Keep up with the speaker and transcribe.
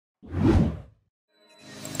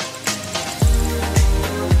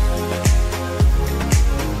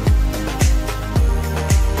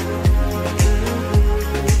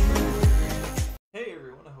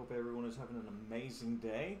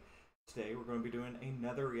going to be doing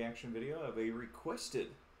another reaction video of a requested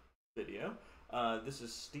video. This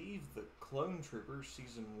is Steve the Clone Trooper,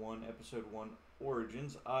 Season 1, Episode 1,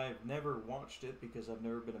 Origins. I've never watched it because I've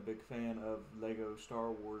never been a big fan of Lego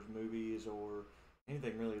Star Wars movies or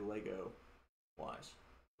anything really Lego-wise.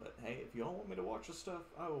 But hey, if y'all want me to watch this stuff,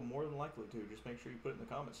 I will more than likely to. Just make sure you put it in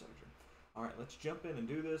the comment section. Alright, let's jump in and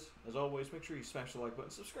do this. As always, make sure you smash the like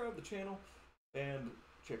button, subscribe to the channel, and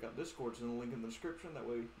check out Discord. It's in the link in the description. That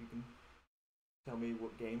way you can tell me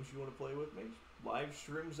what games you want to play with me, live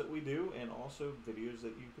streams that we do, and also videos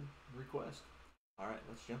that you can request. Alright,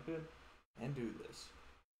 let's jump in and do this.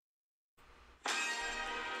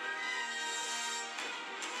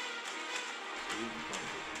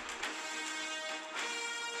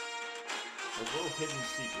 A little hidden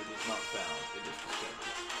secret is not found, it is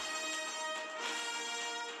discovered.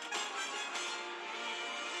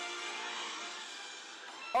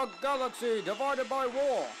 A galaxy divided by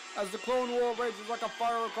war. As the Clone War rages like a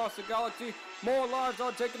fire across the galaxy, more lives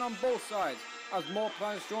are taken on both sides. As more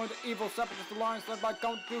planets join the evil Separatist alliance led by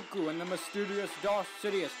Count Dooku and the mysterious Darth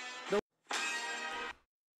Sidious.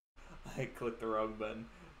 I clicked the wrong button,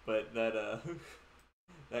 but that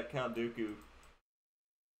that Count Dooku.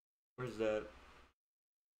 Where's that?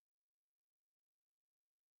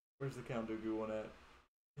 Where's the Count Dooku one at?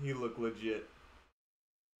 He looked legit.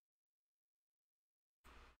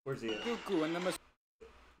 Where's he at? Dooku and the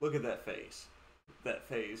Look at that face. That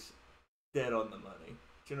face. Dead on the money.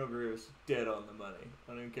 General Grievous, dead on the money.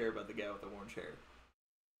 I don't even care about the guy with the orange hair.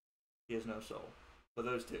 He has no soul. But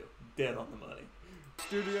those two, dead on the money.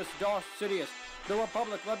 Mysterious Darth Sidious. The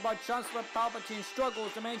Republic, led by Chancellor Palpatine,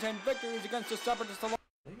 struggles to maintain victories against the Separatist alliance.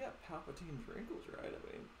 They got Palpatine's wrinkles right.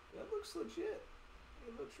 I mean, that looks legit.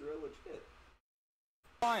 It looks real legit.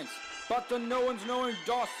 But the no one's knowing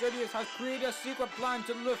Darth Sidious has created a secret plan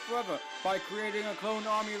to live forever by creating a clone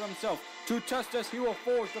army of himself. To test this, he will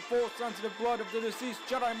forge the force-sensitive blood of the deceased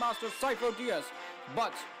Jedi Master Sifo Dyas.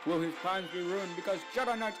 But will his plans be ruined because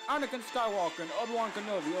Jedi Knights Anakin Skywalker and Obi-Wan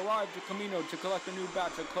Kenobi arrived to Kamino to collect a new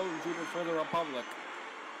batch of clone troopers for the Republic?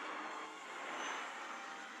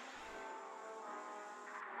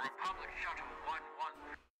 Republic Shuttle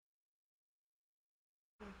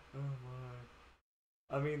 1-1. Oh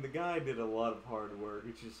my. I mean, the guy did a lot of hard work.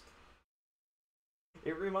 It's just...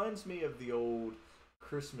 It reminds me of the old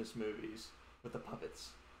Christmas movies with the puppets.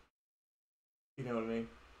 You know what I mean?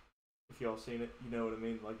 If y'all seen it, you know what I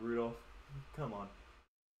mean? Like Rudolph. Come on.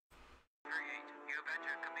 Create. You've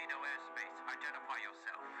entered Kamino airspace. Identify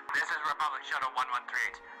yourself. This is Republic Shuttle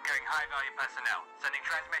 1138. Carrying high-value personnel. Sending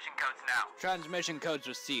transmission codes now. Transmission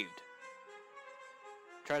codes received.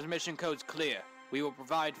 Transmission codes clear. We will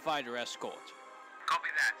provide fighter escort. Copy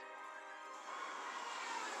that.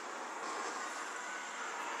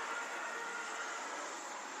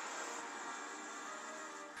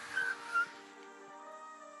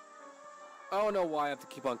 I don't know why I have to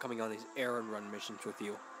keep on coming on these errand run missions with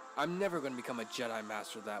you. I'm never going to become a Jedi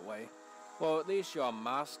Master that way. Well, at least you're a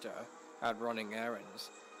master at running errands.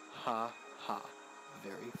 Ha ha.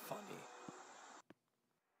 Very funny.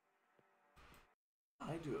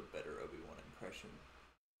 I do a better Obi-Wan impression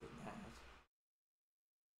than that.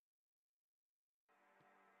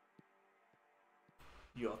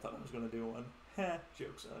 You all thought I was gonna do one. Heh,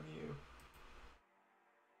 joke's on you.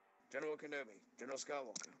 General Kenobi, General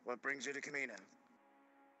Skywalker, what brings you to Kamino?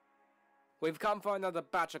 We've come for another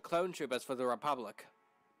batch of clone troopers for the Republic.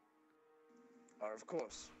 Of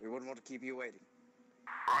course. We wouldn't want to keep you waiting.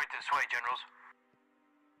 Right this way, generals.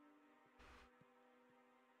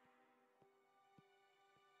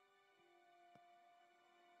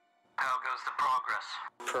 How goes the progress?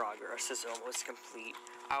 Progress is almost complete.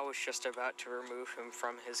 I was just about to remove him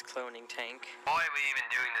from his cloning tank. Why are we even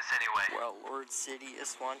doing this anyway? Well, Lord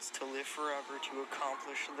Sidious wants to live forever to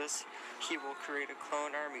accomplish this. He will create a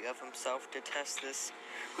clone army of himself to test this.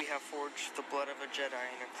 We have forged the blood of a Jedi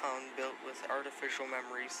in a clone built with artificial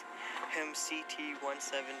memories. Him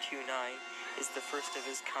CT-1729 is the first of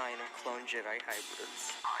his kind of clone Jedi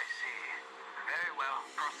hybrids. I see. Very well.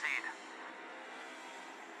 Proceed.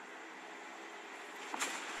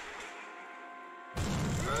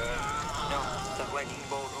 No, the lightning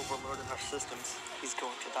bolt overloaded our systems. He's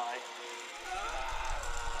going to die.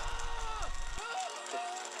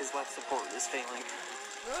 His life support is failing.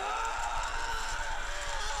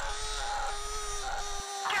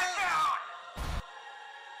 Get down!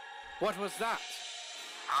 What was that?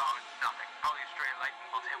 Oh, nothing. Probably a stray lightning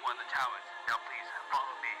bolt hit one of the towers. Now please,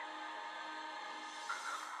 follow me.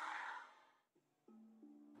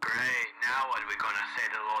 Great, now what are we gonna say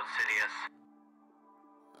to Lord Sidious?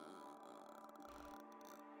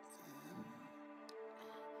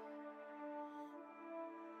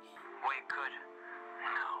 We could.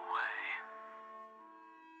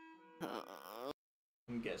 No way.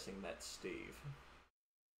 I'm guessing that's Steve.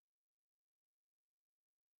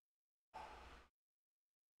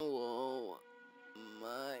 Hello,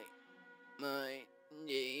 my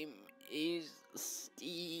name is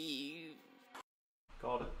Steve.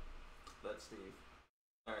 Called it. That's Steve.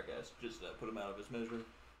 Alright guys, just put him out of his misery.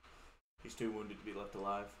 He's too wounded to be left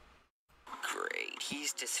alive. Great,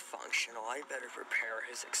 he's dysfunctional. I better prepare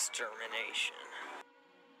his extermination.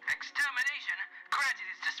 Extermination? Granted,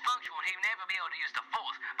 he's dysfunctional and he'll never be able to use the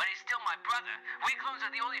Force, but he's still my brother. We clones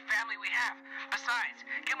are the only family we have. Besides,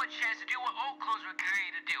 give him a chance to do what all clones were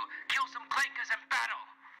created to do. Kill some clankers in battle.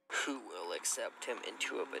 Who will accept him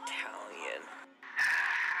into a battalion?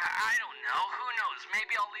 I don't know. Who knows?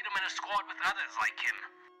 Maybe I'll lead him in a squad with others like him.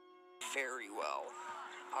 Very well.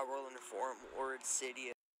 I will inform Lord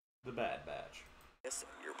Sidious The Bad Batch.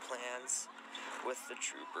 of your plans with the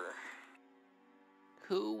trooper.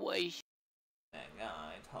 Who was That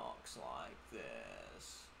guy talks like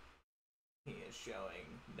this. He is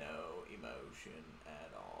showing no emotion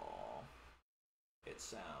at all. It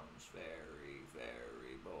sounds very,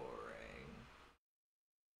 very boring.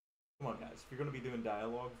 Come on, guys. If you're going to be doing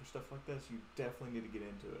dialogue for stuff like this, you definitely need to get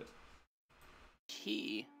into it.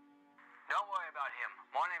 he? Don't worry about him.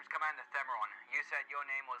 My name's Commander Themeron. You said your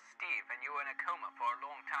name was Steve, and you were in a coma for a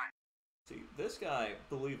long time. See, this guy,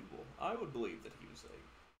 believable. I would believe that he was a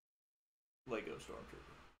Lego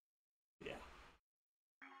Stormtrooper. Yeah.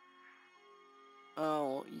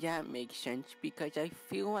 Oh, that makes sense because I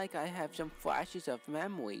feel like I have some flashes of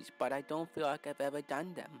memories, but I don't feel like I've ever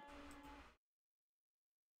done them.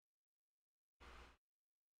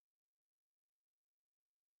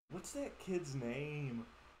 What's that kid's name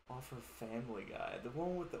off of Family Guy? The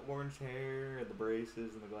one with the orange hair and the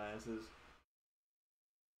braces and the glasses.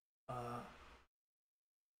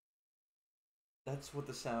 That's what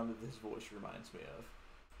the sound of his voice reminds me of.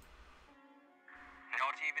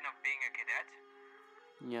 Not even of being a cadet?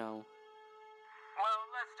 No. Well,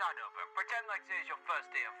 let's start over. Pretend like today's your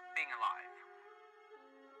first day of being alive.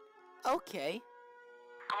 Okay.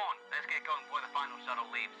 Come on, let's get going before the final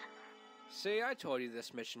shuttle leaves. See, I told you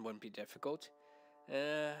this mission wouldn't be difficult.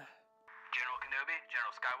 General Kenobi,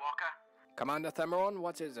 General Skywalker, Commander Themeron,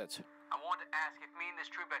 what is it? I want to ask if me and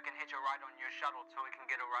this trooper can hitch a ride on your shuttle so we can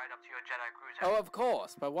get a ride up to your Jedi cruiser. Oh, of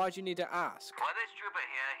course, but why'd you need to ask? Well, this trooper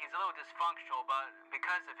here, he's a little dysfunctional, but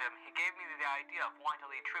because of him, he gave me the idea of wanting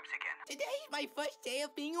to lead troops again. Today's my first day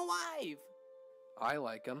of being alive. I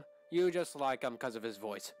like him. You just like him because of his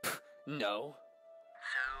voice. No.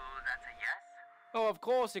 So, that's a yes? Oh, of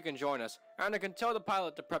course he can join us. And I can tell the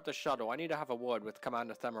pilot to prep the shuttle. I need to have a word with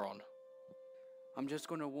Commander Themeron. I'm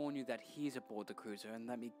just going to warn you that he's aboard the cruiser, and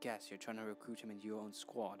let me guess, you're trying to recruit him into your own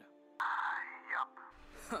squad.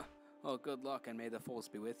 Yup. Oh, good luck, and may the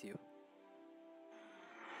Force be with you.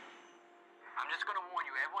 I'm just gonna warn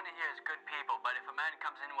you, everyone in here is good people, but if a man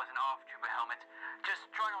comes in with an off-trooper helmet, just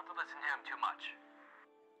try not to listen to him too much.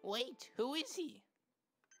 Wait, who is he?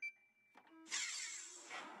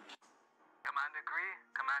 Commander Gree,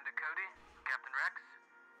 Commander Cody, Captain Rex.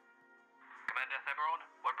 Commander Themeron,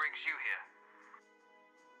 what brings you here?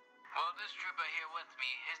 Well, this trooper here with me,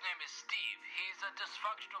 his name is Steve. He's a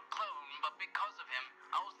dysfunctional clone, but because of him,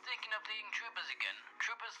 I was thinking of leading troopers again.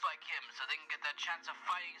 Troopers like him, so they can get that chance of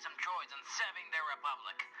fighting some droids and saving their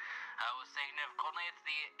republic. I was thinking of calling it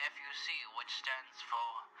the FUC, which stands for...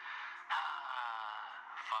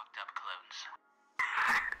 fucked up clones.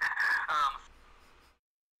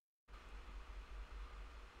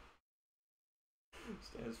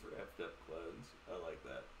 Stands for effed up clones. I like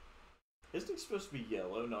that. Isn't he supposed to be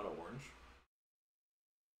yellow, not orange?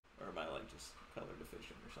 Or am I like just color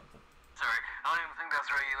deficient or something? Sorry, I don't even think that's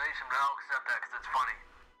regulation, but I'll accept that because it's funny.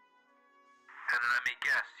 And let me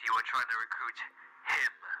guess, you were trying to recruit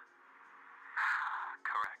him.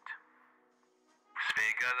 Correct.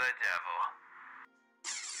 Speak of the devil.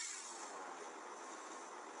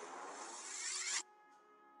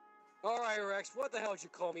 Alright, Rex, what the hell did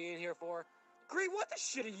you call me in here for? Green, what the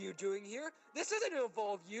shit are you doing here? This isn't to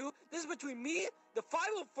involve you. This is between me, the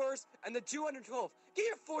 501st, and the 212. Get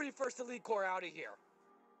your 41st Elite Corps out of here.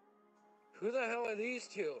 Who the hell are these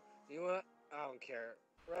two? You want? I don't care.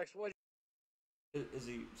 Rex, what Is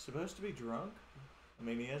he supposed to be drunk? I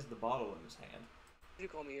mean, he has the bottle in his hand. did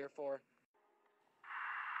you call me here for?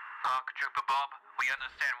 Trooper Bob, we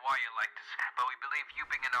understand why you like this, but we believe you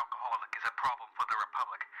being an alcoholic is a problem for the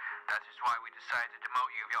Republic. That is why we decided to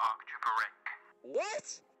demote you of your ARC Trooper rank. What?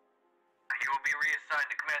 You will be reassigned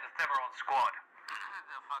to Commander Themeron's squad.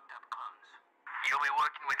 The fucked up clones. You'll be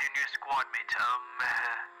working with your new squad mate,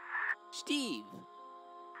 Steve.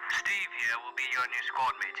 Steve. Steve here will be your new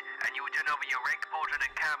squad mate, and you will turn over your rank portrait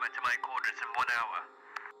and camera to my quarters in 1 hour.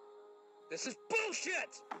 This is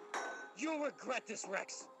bullshit! You'll regret this,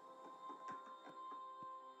 Rex.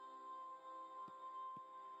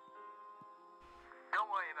 Don't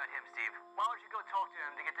worry about him, Steve. Why don't you go talk to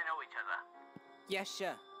him to get to know each other? Yes,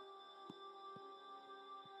 sir.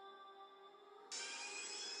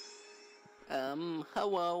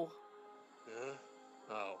 Hello. Huh?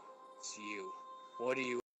 Oh, it's you. What do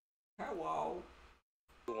you Hello.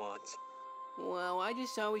 want? Well, I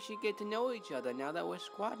just thought we should get to know each other now that we're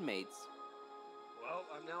squad mates. Well,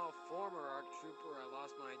 I'm now a former ARC trooper. I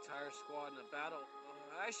lost my entire squad in a battle.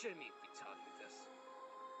 I shouldn't even be telling you this.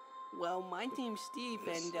 Well, my name's Steve,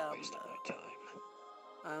 This and, is a waste of my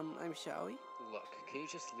time. I'm sorry, Look, can you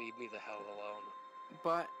just leave me the hell alone?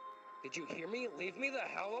 but Did you hear me? Leave me the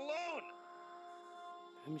hell alone!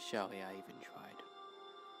 I'm sorry I even tried.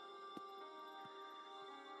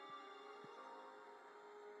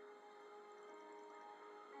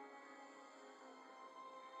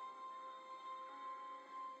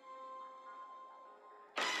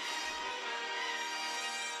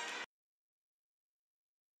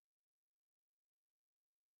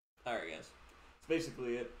 Alright, guys. That's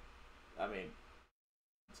basically it. I mean,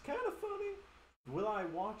 it's kind of funny. Will I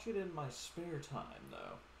watch it in my spare time,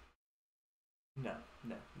 though? No,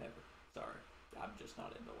 never. Sorry. I'm just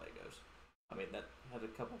not into Legos. I mean, that had a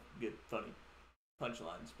couple good, funny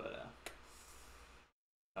punchlines, but,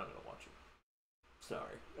 I'm gonna watch it.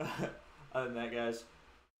 Sorry. Other than that, guys,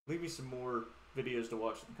 leave me some more videos to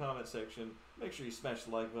watch in the comment section. Make sure you smash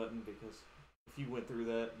the like button, because if you went through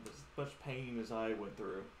that, as much pain as I went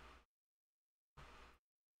through,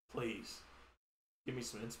 please, give me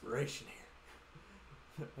some inspiration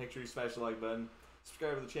here. Make sure you smash the like button.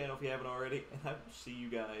 Subscribe to the channel if you haven't already. And I will see you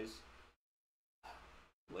guys